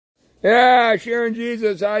Yeah, Sharon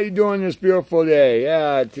Jesus, how you doing this beautiful day?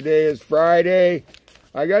 Yeah, today is Friday.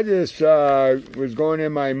 I got this, was going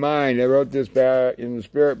in my mind. I wrote this back in the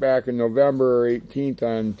spirit back in November 18th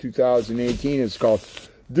on 2018. It's called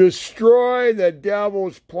Destroy the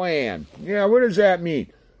Devil's Plan. Yeah, what does that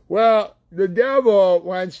mean? Well, the devil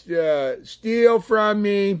wants to steal from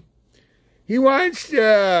me. He wants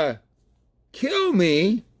to kill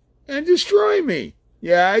me and destroy me.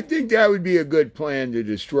 Yeah, I think that would be a good plan to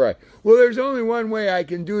destroy. Well, there's only one way I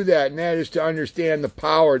can do that, and that is to understand the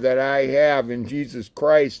power that I have in Jesus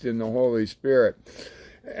Christ and the Holy Spirit.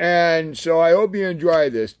 And so I hope you enjoy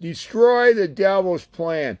this. Destroy the devil's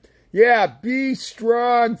plan. Yeah, be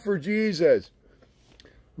strong for Jesus.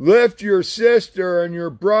 Lift your sister and your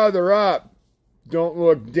brother up. Don't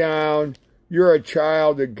look down. You're a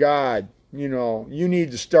child of God. You know, you need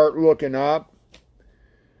to start looking up.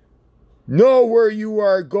 Know where you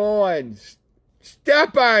are going.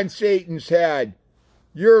 Step on Satan's head.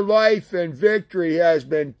 Your life and victory has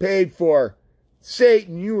been paid for.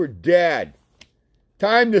 Satan, you are dead.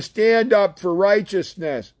 Time to stand up for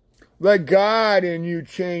righteousness. Let God in you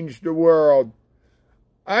change the world.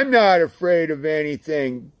 I'm not afraid of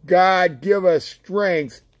anything. God, give us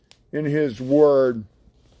strength in His Word.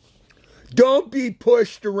 Don't be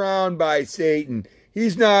pushed around by Satan.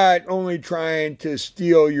 He's not only trying to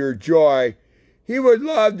steal your joy. He would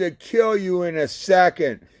love to kill you in a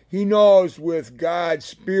second. He knows with God's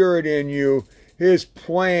Spirit in you, His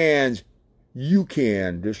plans, you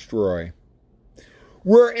can destroy.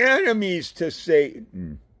 We're enemies to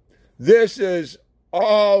Satan. This is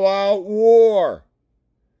all-out war.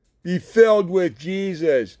 Be filled with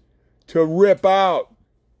Jesus to rip out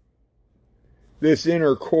this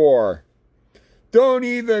inner core. Don't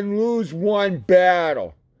even lose one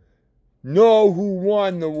battle. Know who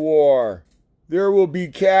won the war. There will be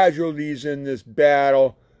casualties in this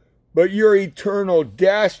battle, but your eternal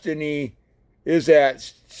destiny is at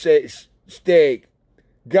stake.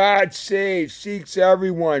 God saves, seeks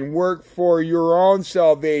everyone. Work for your own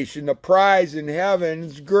salvation. The prize in heaven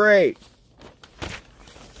is great.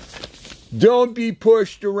 Don't be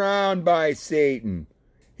pushed around by Satan.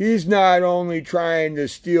 He's not only trying to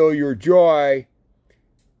steal your joy,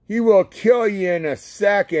 he will kill you in a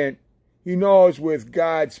second. He knows with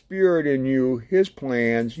God's Spirit in you, His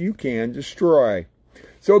plans you can destroy.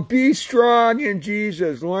 So be strong in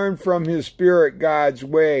Jesus. Learn from His Spirit God's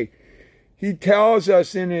way. He tells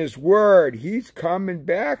us in His Word, He's coming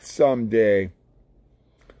back someday.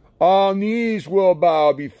 All knees will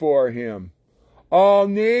bow before Him. All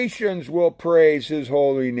nations will praise His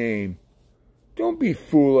holy name. Don't be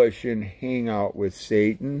foolish and hang out with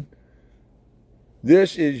Satan.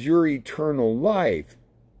 This is your eternal life.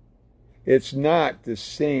 It's not the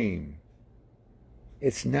same.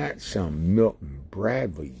 It's not some Milton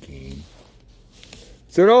Bradley game.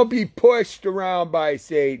 So don't be pushed around by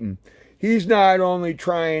Satan. He's not only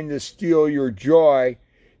trying to steal your joy,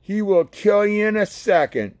 he will kill you in a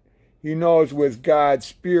second. He knows with God's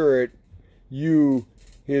Spirit,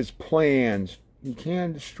 his plans, he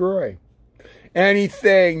can destroy.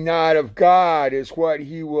 Anything not of God is what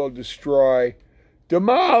he will destroy.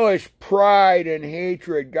 Demolish pride and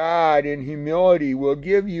hatred. God in humility will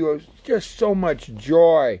give you just so much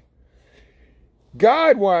joy.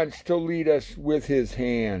 God wants to lead us with His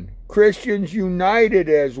hand. Christians united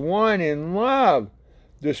as one in love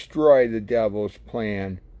destroy the devil's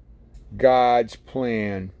plan. God's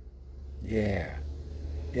plan. Yeah,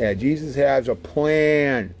 Jesus has a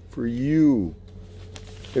plan for you.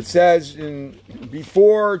 It says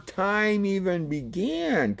before time even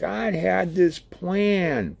began, God had this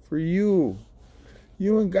plan for you.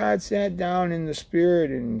 You and God sat down in the Spirit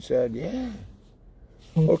and said, yeah,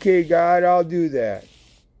 okay, God, I'll do that.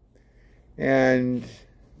 And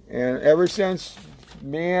ever since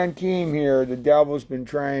man came here, the devil's been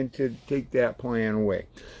trying to take that plan away.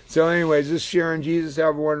 So anyways, this is Sharon Jesus.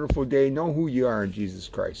 Have a wonderful day. Know who you are in Jesus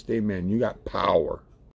Christ. Amen. You got power.